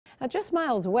Just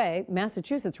miles away,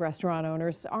 Massachusetts restaurant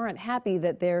owners aren't happy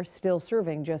that they're still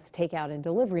serving just takeout and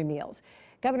delivery meals.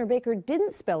 Governor Baker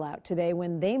didn't spell out today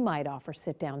when they might offer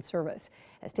sit-down service.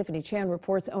 As Tiffany Chan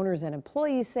reports, owners and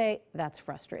employees say that's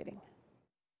frustrating.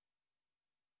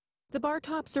 The bar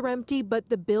tops are empty, but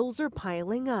the bills are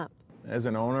piling up. As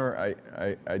an owner,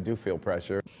 I do feel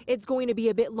pressure. It's going to be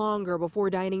a bit longer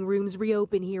before dining rooms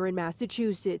reopen here in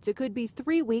Massachusetts. It could be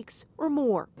 3 weeks or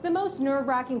more. The most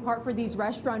nerve-wracking part for these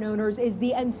restaurant owners is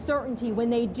the uncertainty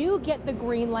when they do get the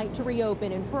green light to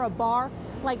reopen. And for a bar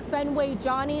like Fenway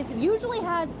Johnny's, usually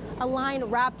has a line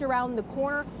wrapped around the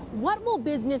corner. What will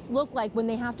business look like when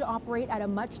they have to operate at a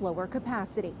much lower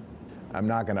capacity? I'm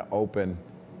not going to open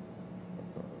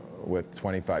with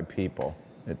 25 people.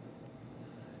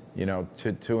 You know,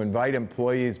 to invite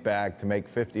employees back to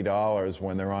make $50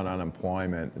 when they're on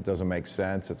unemployment, it doesn't make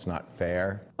sense. It's not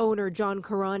fair. Owner John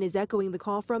Caron is echoing the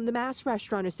call from the Mass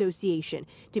Restaurant Association,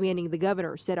 demanding the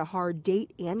governor set a hard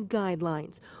date and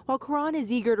guidelines. While Caron is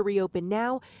eager to reopen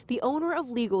now, the owner of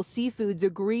Legal Seafoods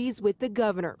agrees with the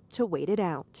governor to wait it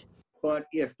out. But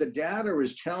if the data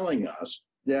is telling us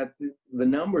that the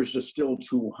numbers are still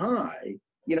too high,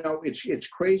 you know, it's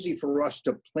crazy for us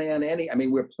to plan I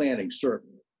mean, we're planning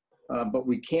certainly. But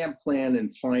we can't plan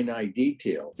in finite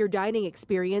detail. Your dining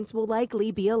experience will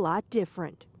likely be a lot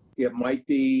different. It might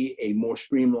be a more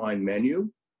streamlined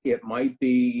menu. It might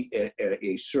be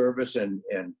a service and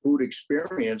food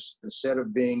experience, instead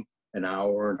of being an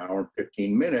hour and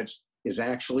 15 minutes, is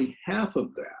actually half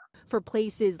of that. For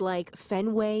places like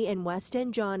Fenway and West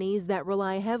End Johnny's that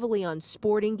rely heavily on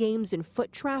sporting games and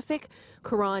foot traffic,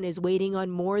 Caron is waiting on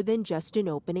more than just an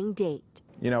opening date.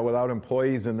 You know, without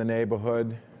employees in the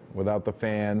neighborhood, without the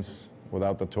fans,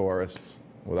 without the tourists,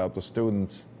 without the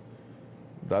students,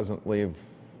 doesn't leave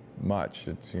much.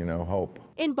 It's, you know, hope.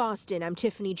 In Boston, I'm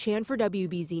Tiffany Chan for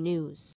WBZ News.